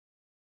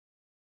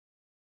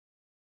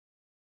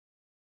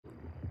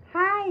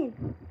Hi,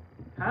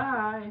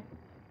 Hi,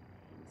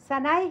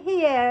 Sanai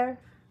here.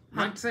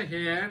 Maxi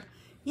here.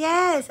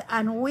 Yes,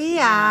 and we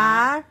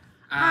are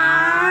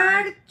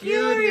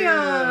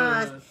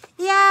Artcurious.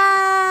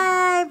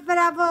 Yay,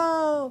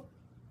 bravo!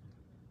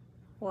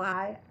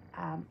 Why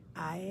am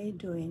I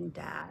doing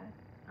that?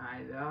 I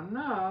don't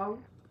know.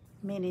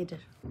 Me neither.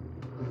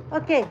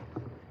 Okay,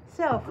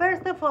 so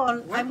first of all,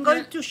 What I'm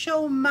going the- to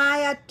show my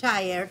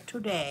attire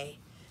today.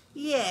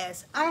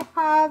 Yes, I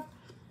have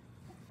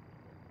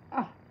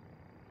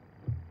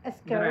a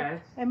skirt,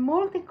 Dress. a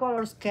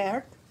multicolor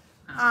skirt,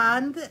 Uh-huh.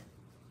 and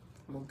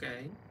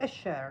Okay. a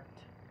shirt.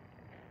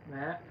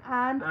 There.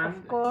 And of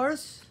And-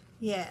 course,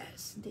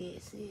 yes,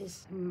 this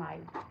is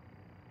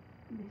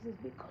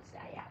because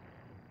I am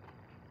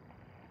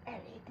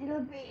a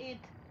little bit.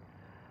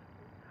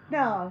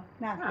 No,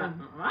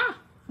 nothing.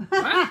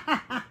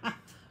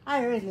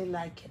 I really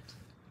like it.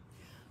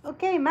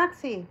 Okay,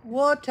 Maxi,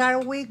 what are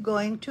we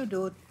going to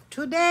do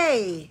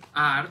today?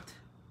 Art.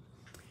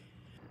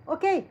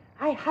 Okay,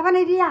 I have an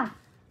idea.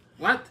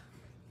 What?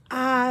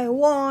 I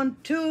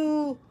want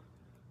to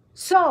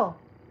sew.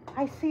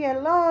 I see a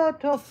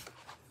lot of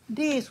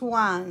these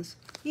ones.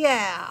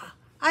 Yeah,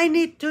 I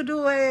need to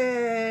do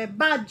a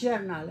bad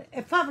journal,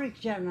 a fabric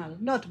journal,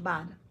 not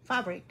bad,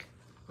 fabric.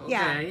 Okay.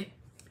 Yeah.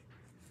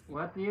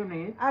 What do you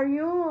need? Are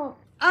you?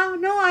 Oh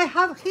no, I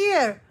have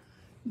here.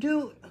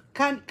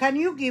 Can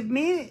you give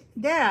me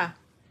there?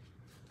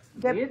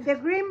 It? The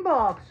green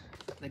box.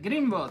 The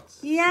green bots.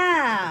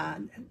 Yeah.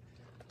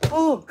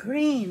 Oh,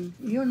 green.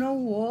 You know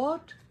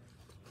what?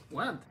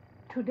 What?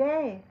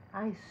 Today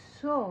I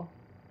saw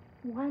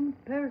one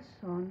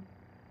person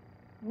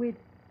with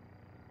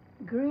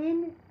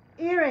green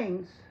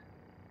earrings.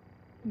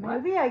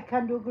 What? Maybe I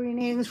can do green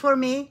earrings for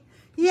me.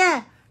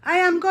 Yeah, I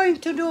am going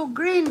to do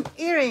green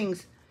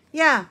earrings.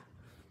 Yeah.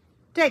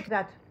 Take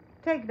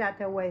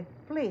that away,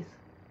 please.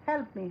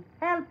 Help me.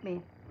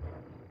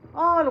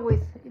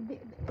 Always.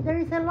 There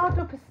is a lot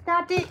of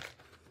static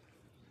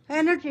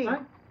energy.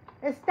 What?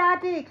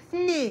 Static,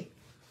 see?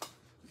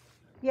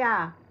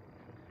 Yeah.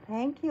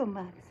 Thank you,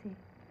 Maxi.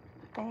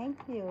 Thank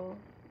you.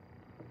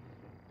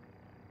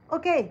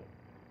 Okay,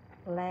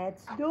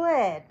 let's do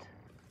it.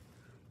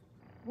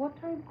 What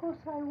was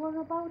I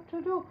about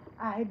to do?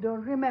 I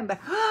don't remember.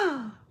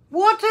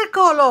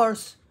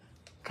 Watercolors.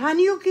 Can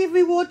you give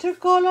me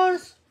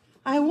watercolors?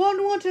 I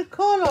want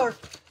watercolors.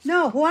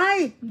 No,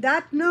 why?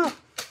 No.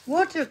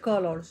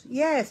 Watercolors.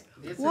 Yes,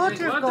 This is a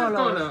watercolors.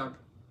 watercolor.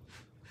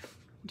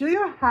 Do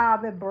you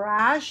have a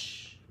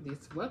brush?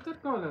 This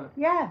watercolor.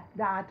 Yeah,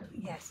 that.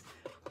 Yes.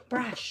 A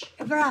brush.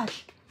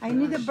 I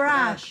need a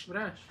brush.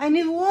 Brush. I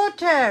need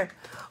water.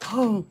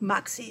 Oh,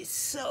 Maxi is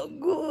so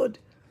good.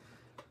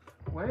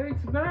 Where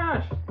is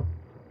brush?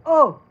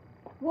 Oh,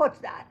 what's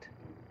that?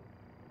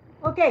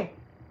 Okay.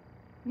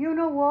 You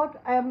know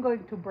what? I am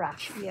going to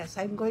brush. Yes,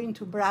 I'm going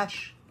to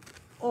brush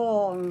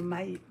all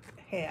my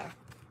hair.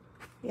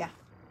 Yeah.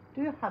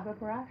 Do you have a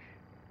brush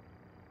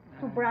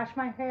to brush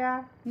my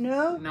hair?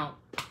 No? No.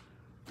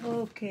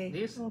 Okay.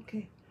 This?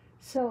 Okay.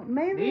 So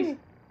maybe. This?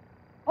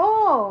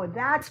 Oh,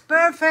 that's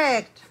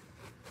perfect.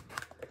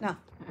 No.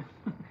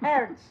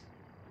 Hurts.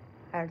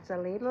 Hurts a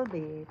little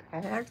bit.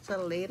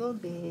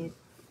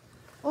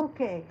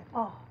 Okay.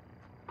 Oh.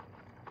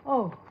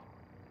 Oh.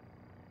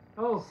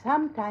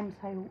 Sometimes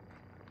I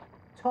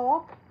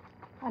talk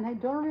and I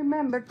don't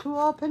remember to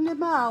open the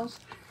mouth.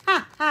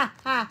 Ha ha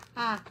ha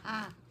ha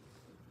ha.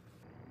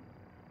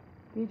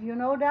 Did you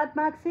know that,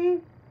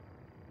 Maxi?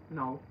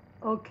 No.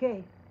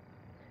 Okay.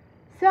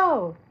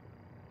 So,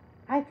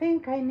 I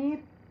think I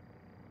need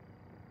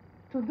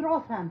to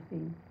draw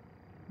something.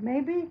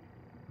 Maybe?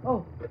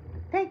 Oh,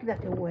 take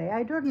that away.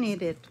 I don't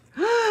need it.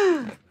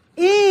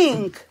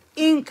 Ink!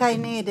 Ink I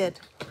need it.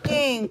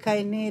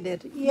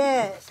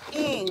 Yes,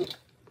 ink.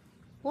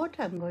 What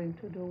I'm going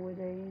to do with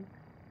the ink?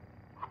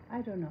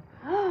 I don't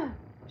know.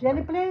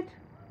 Jelly plate?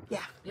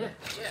 Yeah. Yeah.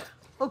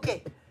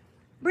 Okay.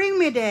 Bring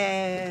me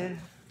the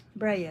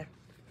brayer.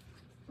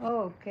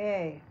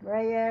 Okay.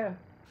 Brayer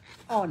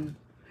on.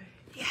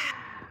 Yeah,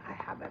 I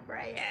have a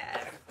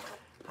brayer.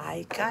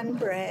 I can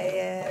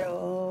brayer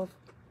off.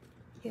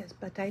 Yes,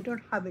 but I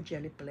don't have a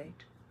jelly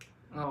plate.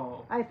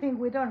 Oh. I think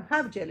we don't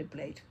have jelly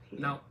plate here.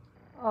 No.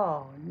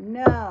 Oh,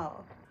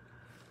 no.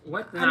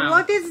 What now? And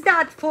what is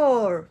that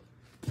for?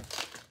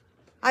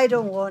 I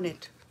don't want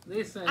it.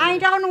 This. I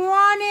don't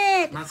want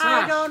it. Massage.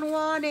 I don't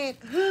want it.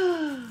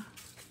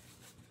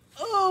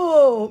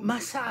 Oh,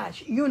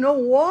 massage. You know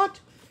what?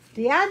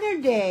 The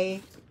other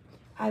day,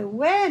 I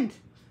went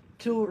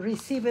to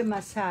receive a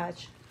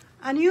massage,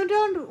 and you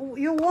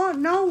won't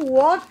know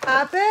what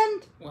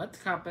happened? What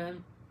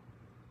happened?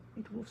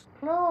 It was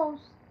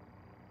closed.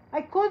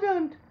 I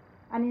couldn't.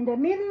 And in the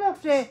middle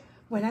of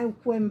when I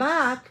went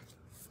back,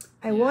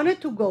 I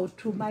wanted to go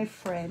to my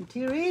friend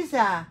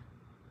Teresa.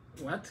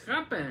 What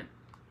happened?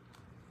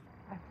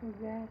 I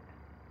forget.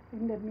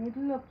 In the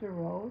middle of the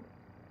road,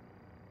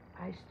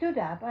 I stood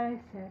up and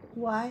I said,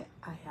 why,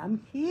 I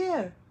am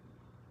here.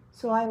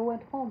 So I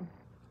went home.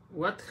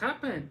 What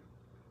happened?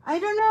 I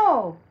don't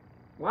know.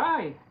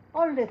 Why?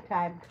 All the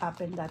time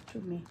happen that to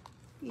me.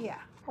 Yeah,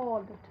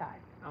 all the time.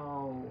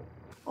 Oh.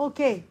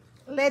 Okay,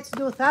 let's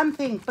do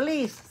something,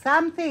 please.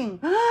 Something.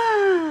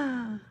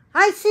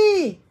 I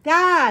see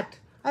that.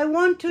 I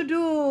want to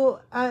do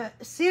a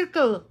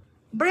circle.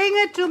 Bring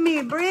it to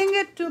me. Bring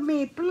it to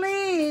me,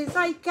 please.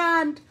 I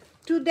can't.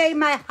 Today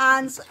my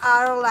hands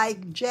are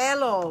like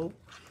jello.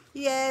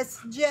 Yes,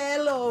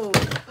 jello.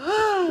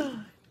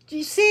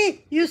 You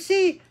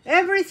see,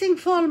 everything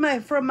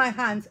falls from my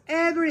hands.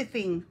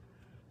 Everything.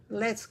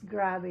 Let's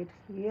grab it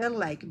here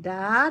like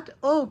that.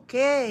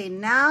 Okay,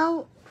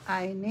 now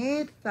I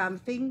need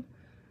something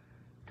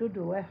to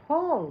do a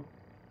hole.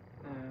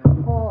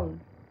 Hole.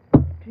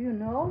 Do you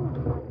know?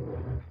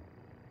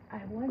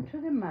 I went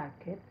to the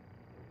market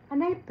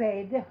and I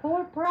paid the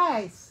whole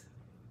price.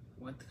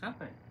 What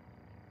happened?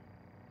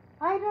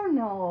 I don't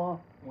know.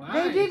 Why?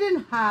 They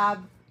didn't have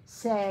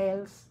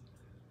sales.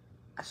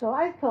 So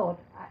I thought,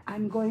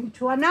 I'm going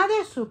to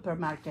another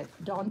supermarket,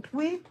 don't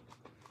we?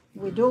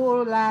 We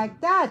do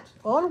like that,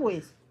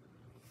 always.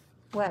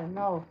 Well,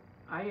 no.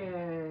 I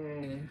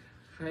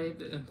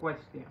had a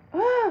question.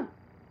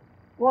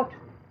 What?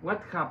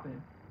 What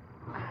happened?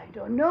 I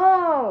don't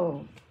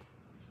know.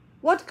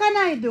 What can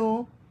I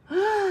do?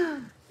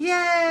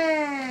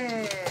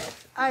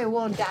 Yes, I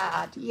want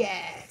that.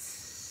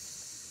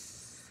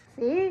 Yes.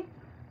 See?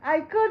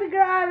 I could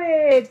grab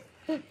it.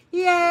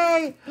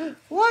 Yay.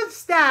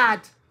 What's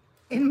that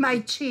in my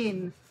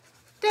chin?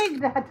 Take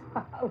that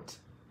out.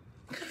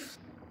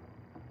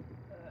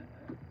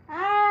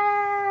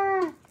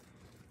 Ah,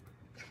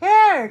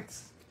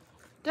 hurts.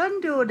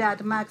 Don't do that,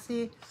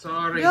 Maxi.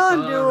 Sorry,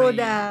 Don't sorry. do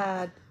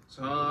that.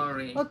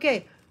 Sorry.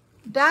 Okay,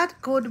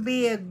 that could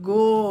be a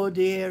good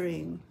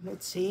earring.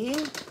 Let's see.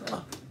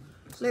 Oh,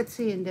 let's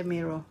see in the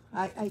mirror.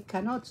 I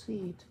cannot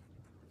see it.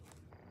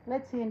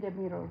 Let's see in the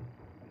mirror.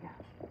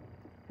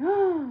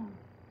 Yeah.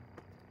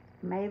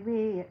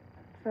 Maybe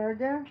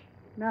further?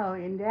 No,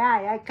 in the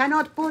eye. I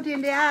cannot put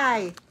in the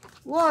eye.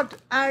 What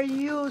are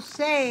you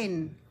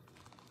saying?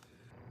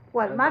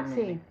 Well, Wait a Maxi.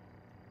 minute.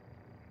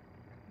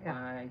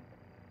 Yeah.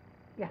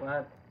 Yeah.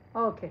 What?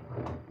 Okay.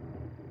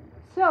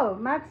 So,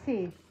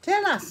 Maxi,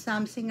 tell us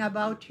something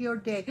about your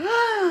day.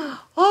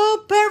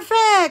 Oh,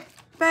 perfect!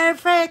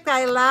 Perfect!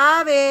 I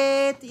love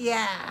it!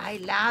 Yeah, I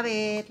love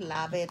it,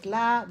 love it,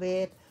 love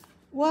it.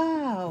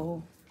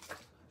 Wow!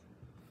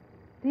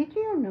 Did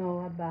you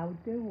know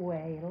about the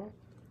whale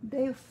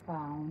they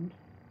found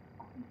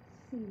on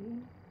the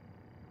sea?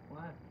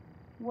 What?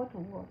 What?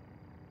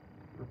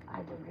 I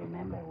don't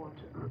remember what.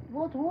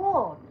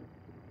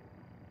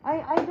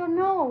 I don't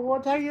know.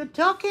 What are you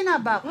talking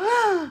about?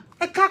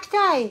 A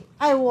cacti.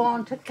 I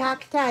want a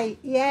cacti.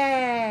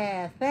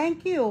 Yeah,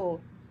 thank you.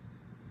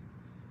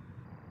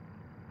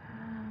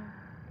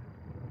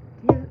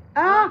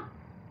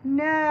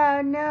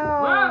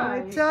 No,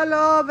 Why? it's all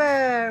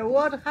over.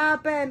 What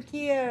happened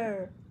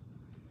here?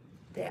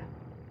 There.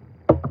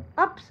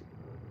 Oops.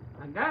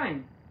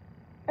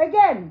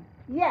 Again.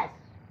 Yes.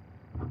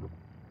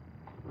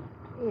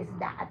 Is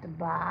that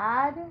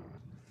bad?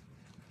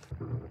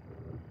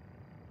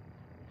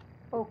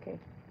 Okay.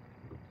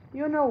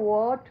 You know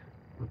what?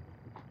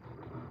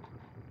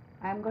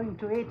 I'm going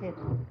to eat it.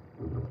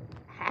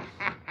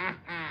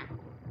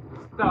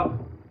 Stop.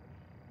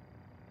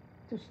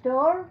 To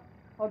store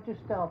or to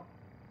stop?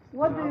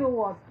 What do you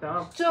want?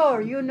 Stop.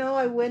 Store. You know,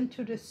 I went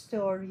to the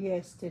store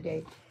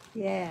yesterday.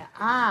 Yeah,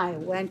 I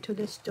went to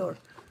the store.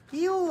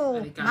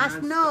 You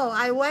must know,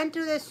 I went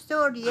to the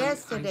store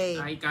yesterday.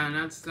 I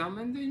cannot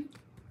summon it.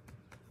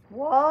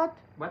 What?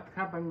 What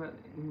happened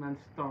in my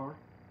store?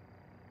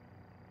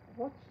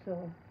 What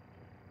store?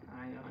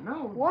 I don't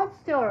know. What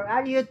store?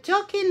 Are you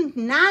talking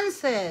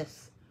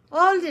nonsense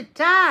all the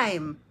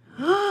time?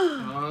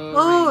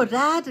 Oh,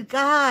 that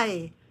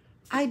guy.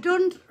 I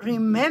don't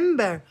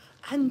remember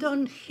and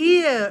don't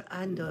hear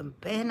and don't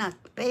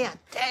pay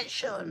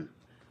attention.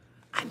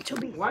 I'm too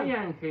busy. Why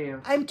I'm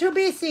here? I'm too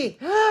busy.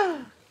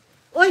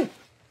 Oi.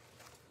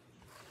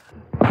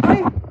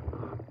 Oi.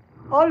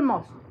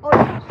 Almost.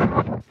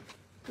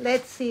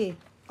 Let's see.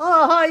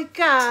 Oh, I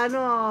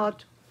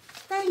cannot.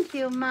 Thank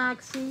you,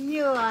 Maxi.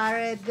 You are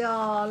a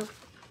doll.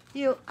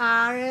 You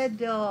are a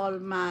doll,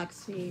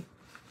 Maxi.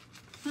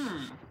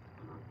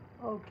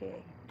 Okay.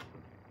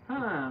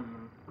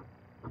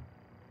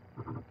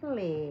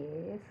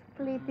 Please.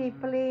 Pretty,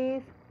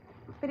 please.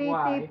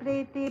 Why?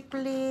 Pretty,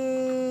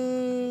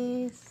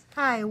 please.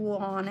 I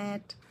want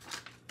it.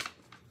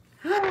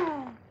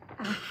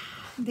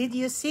 Did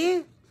you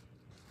see?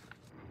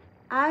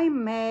 I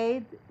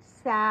made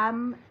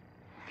some,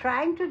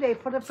 trying today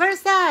for the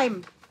first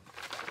time.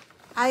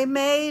 I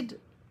made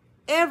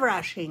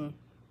airbrushing.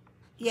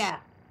 Yeah.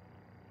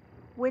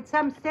 With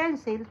some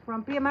stencils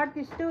from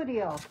PMArtis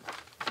Studio.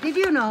 Did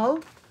you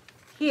know?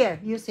 Here,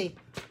 you see.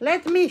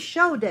 Let me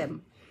show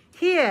them.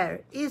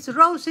 Here is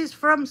roses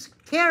from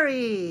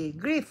Ceri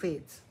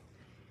Griffiths.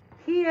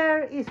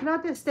 Here is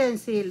not a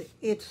stencil,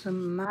 it's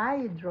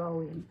my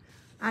drawing.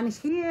 And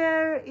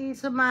here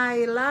is my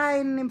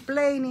line,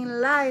 plain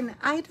in line.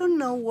 I don't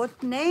know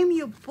what name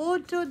you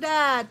put to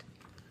that.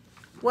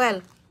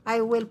 Well,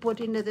 I will put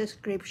in the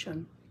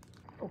description.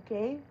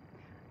 Okay?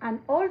 And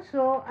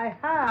also I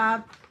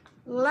have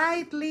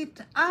light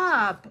lit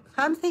up,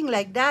 something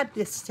like that,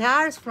 the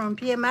stars from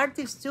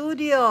PMArtis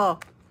Studio.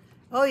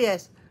 Oh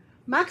yes.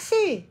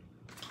 Maxi,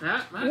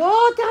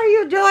 what are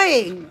you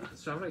doing?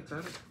 Sorry.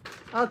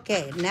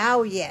 Okay,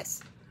 now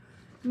yes.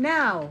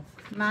 Now,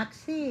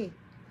 Maxi,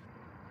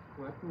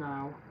 What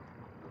now?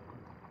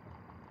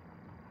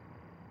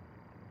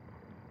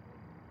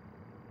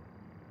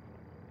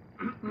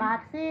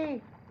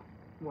 Maxi,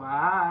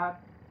 What?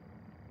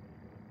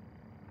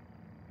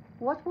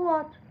 what?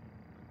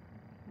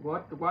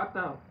 What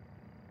now?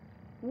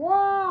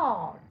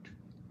 What?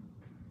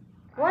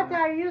 What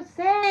are you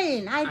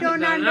saying? I don't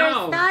don't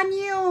know. understand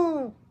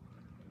you.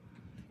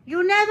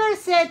 You never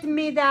said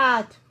me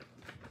that.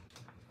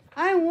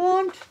 I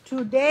want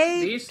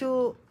today This?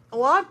 to...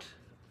 What?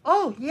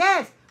 Oh,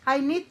 yes. I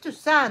need to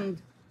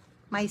sand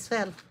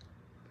myself.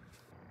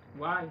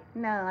 Why?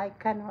 No, I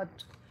cannot.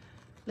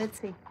 Let's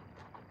see.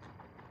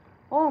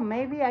 Oh,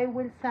 maybe I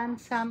will sand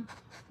some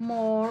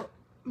more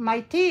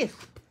my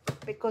teeth.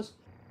 Because,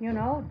 you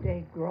know,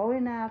 they're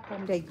growing up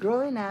and they're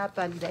growing up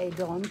and they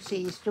don't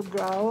cease to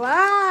grow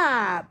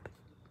up.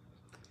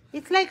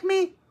 It's like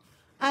me.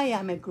 I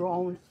am a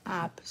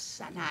grown-up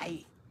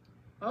Sanai.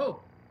 Oh,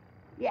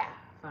 Yeah.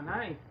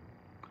 Sanai.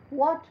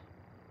 What?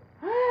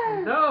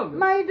 Dog.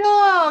 My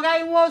dog.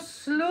 I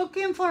was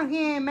looking for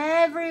him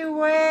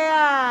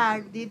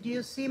everywhere. Did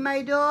you see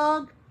my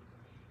dog?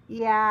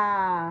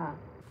 Yeah.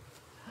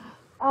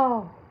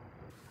 Oh,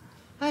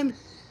 I'm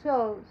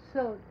so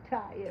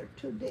tired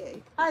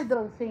today. I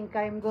don't think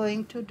I'm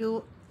going to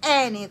do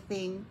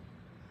anything.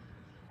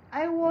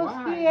 I was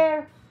Why?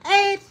 here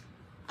 8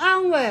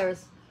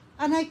 hours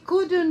and I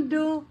couldn't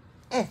do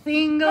a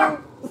single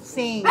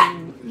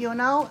thing, you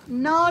know,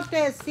 not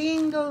a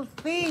single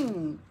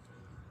thing.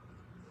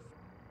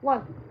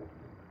 Well,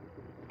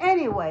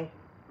 anyway,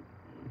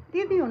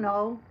 did you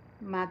know,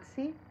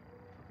 Maxi,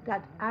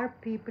 that are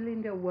people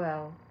in the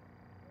world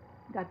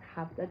that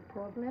have that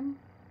problem?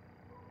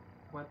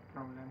 What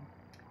problem?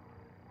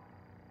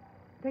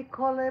 They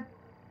call it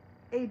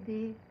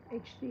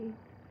ADHD.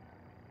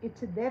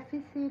 It's a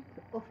deficit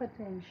of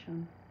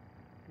attention.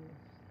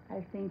 Yes,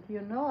 I think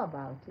you know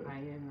about it.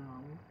 I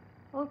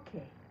know.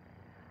 Okay.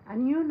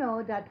 And you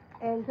know that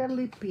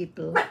elderly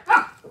people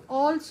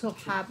also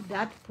have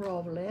that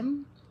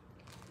problem.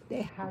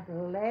 They have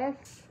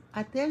less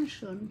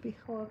attention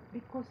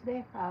because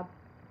they have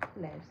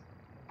less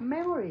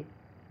memory.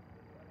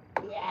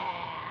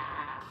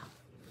 Yeah.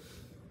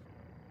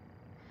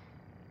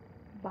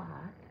 But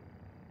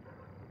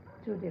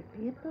to the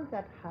people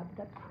that have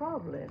that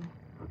problem,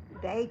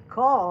 they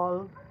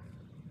call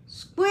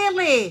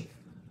squirrely.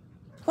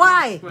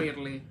 Why?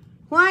 Clearly.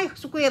 Why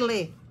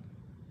squirrely?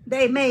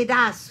 They made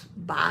us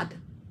bad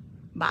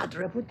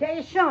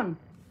reputation.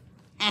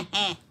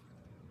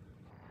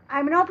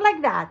 I'm not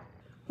like that.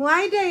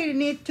 Why they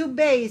need to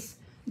base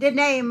the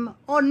name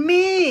on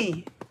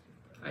me?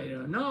 I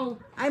don't know.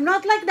 I'm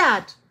not like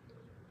that.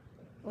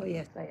 Oh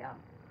yes, I am.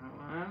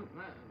 Um,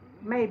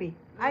 Maybe.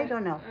 I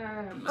don't know.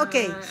 um,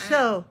 Okay,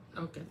 so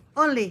Okay.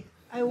 only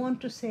I want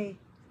to say,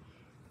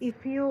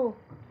 if you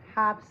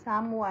have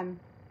someone,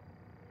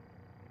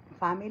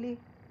 family,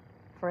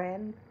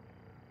 friend,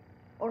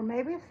 or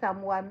maybe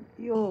someone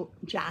you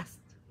just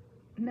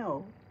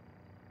know,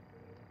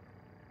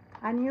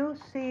 and you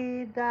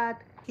see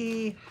that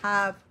he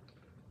have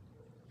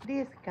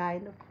this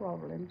kind of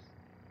problems,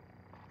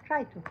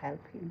 try to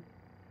help him,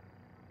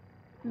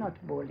 not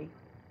bully.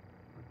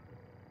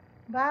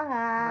 Bye.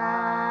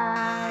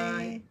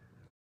 Bye.